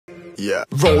Yeah.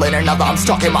 Rolling another, I'm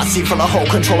stuck in my seat, full of whole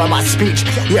control of my speech.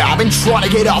 Yeah, I've been trying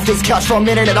to get off this couch for a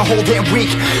minute and a whole damn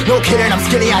week. No kidding, I'm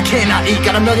skinny, I cannot eat.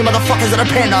 Got a million motherfuckers that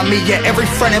depend on me. Yeah, every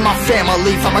friend in my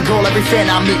family, from a girl, every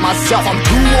fan I meet myself. I'm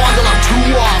too on till I'm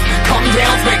too off. Come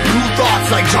down to make new thoughts,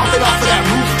 like jumping off of that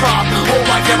rooftop. Whole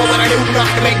life never when I knew not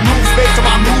to make moves based on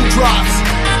my mood drops.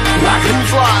 Like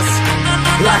who's lost?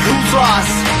 Like who's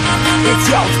lost? It's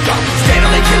yo,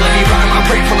 steadily killing me, running my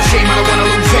brain full of shame. I don't wanna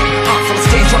lose it. Full of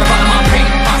stage, trying to find my pain.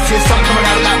 I see the sun coming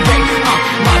out of that rain.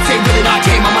 Minds ain't really not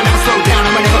tame. I'ma never slow down,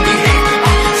 I'ma never behave.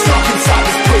 Stuck inside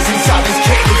this prison, inside this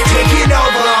cage, it's taking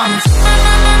over.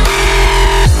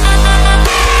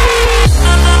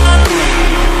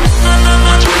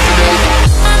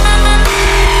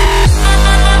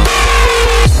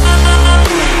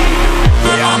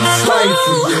 Yeah, I'm a slave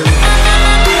for you.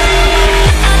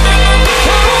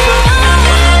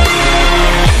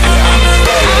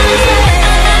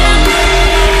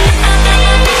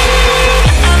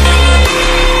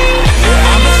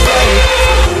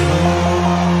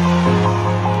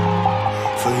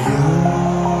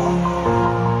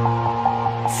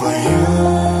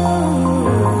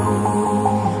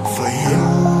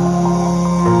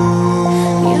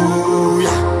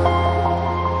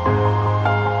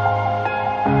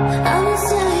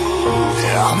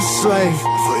 Slave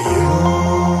for you.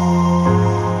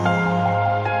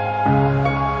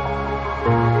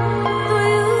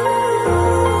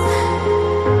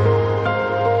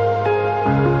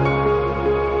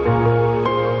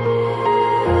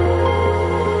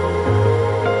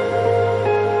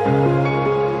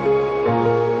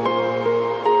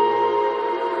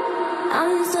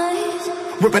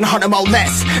 Ripping harder, more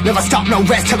less. Never stop, no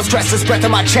rest. Till the stress is breath in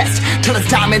my chest. Till it's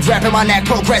diamonds wrapping my neck.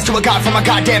 Progress to a god from a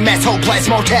goddamn mess. Hopeless,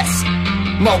 more tests,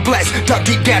 more blessed. Dug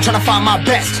deep down trying to find my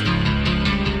best.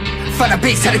 Find a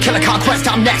beast, had to kill a conquest.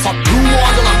 I'm next. I'm too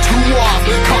on till I'm too off.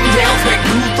 Come down to make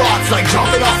new thoughts, like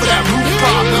jumping off of that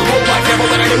rooftop. Whole life never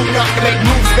when I knew not to make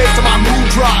moves based on my mood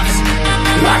drops.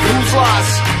 Like who's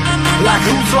lost? Like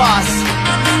who's lost?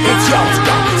 It's yo,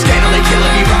 steadily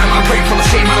killing me, running my brain full of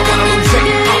shame. I don't wanna lose it.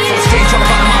 I'm full of stage, trying to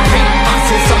find my pain. I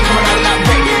see the sun coming out of that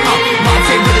rain. Minds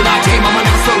ain't really not tame. I'ma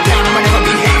never slow down, I'ma never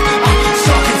behave.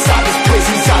 Stuck inside this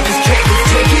prison, inside this cage, it's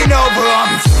taking over.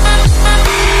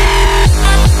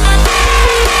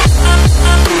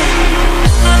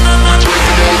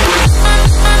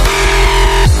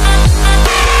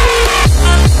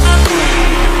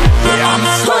 Yeah, I'm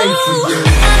a slave for you.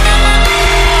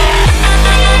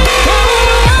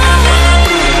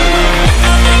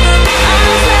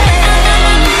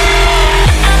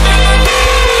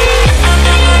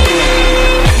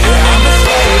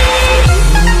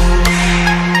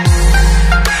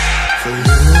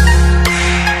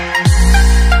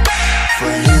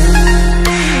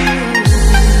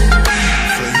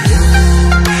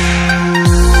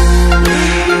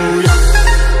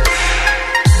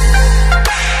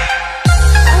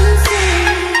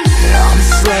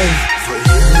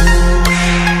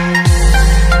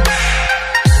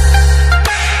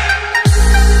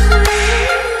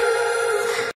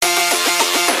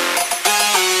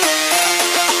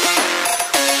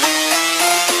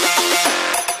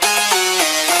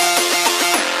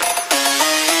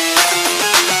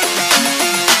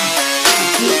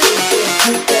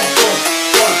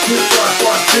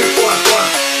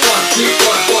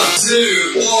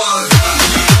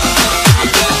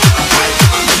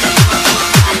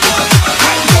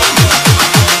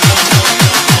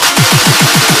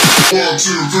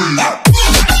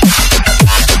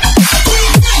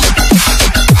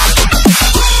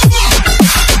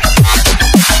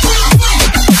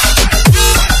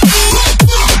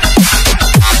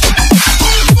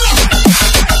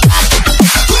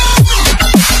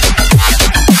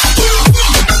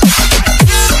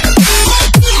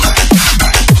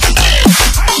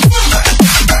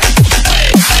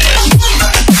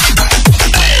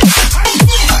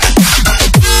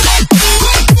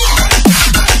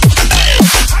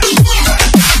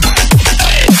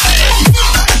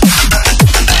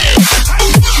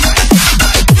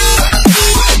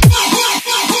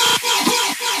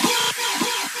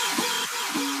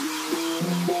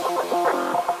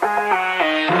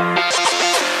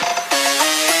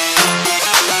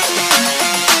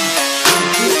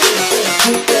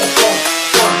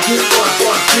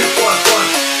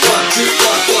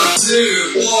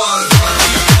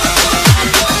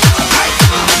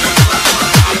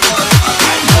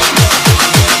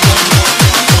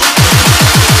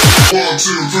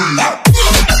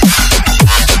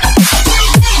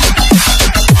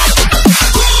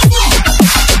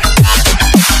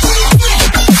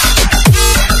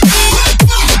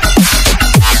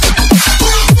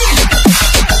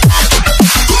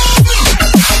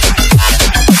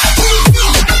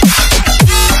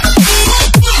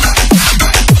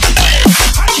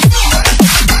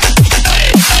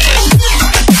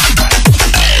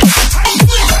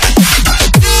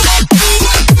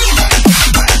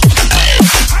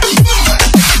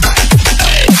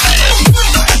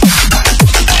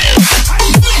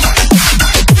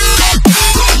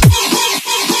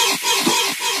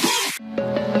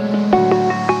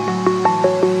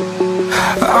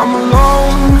 I'm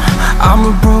alone, I'm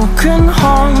a broken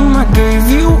home. I gave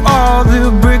you all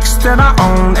the bricks that I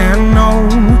own and know.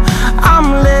 I'm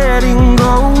letting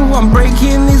go, I'm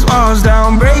breaking these walls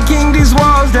down, breaking these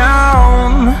walls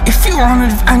down. If you want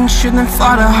adventure, then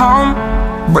fly to home.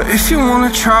 But if you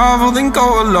wanna travel, then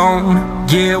go alone.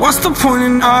 Yeah, what's the point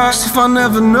in us if I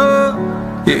never know?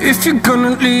 Yeah, if you're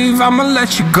gonna leave, I'ma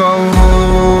let you go.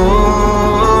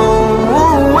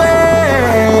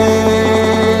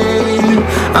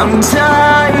 I'm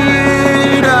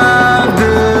tired of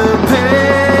the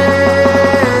pain.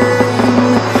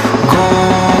 Go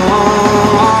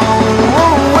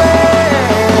away.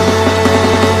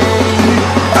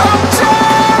 I'm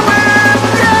tired with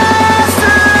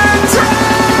yesterday.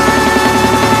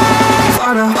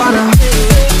 Harder, harder.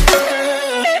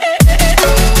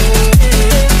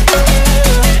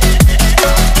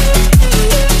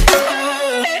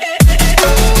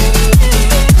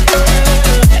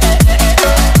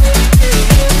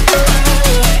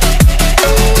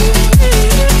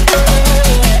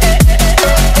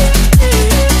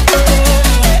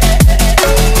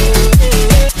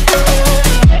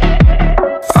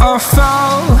 I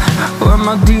fell where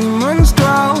my demons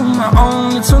dwell. My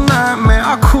own little nightmare,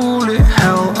 I call it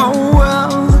hell. Oh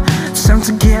well, it's time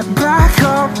to get back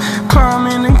up.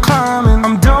 Climbing and climbing,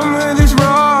 I'm done with this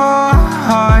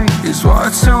ride, is what I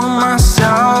tell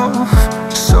myself,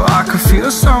 so I could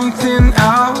feel something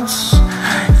else.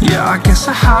 Yeah, I guess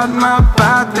I had my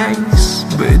bad days,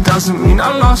 but it doesn't mean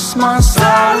I lost my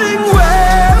style. Darling,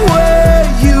 where were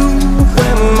you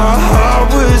when my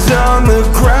heart was on the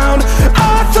ground?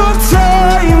 I thought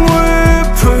time would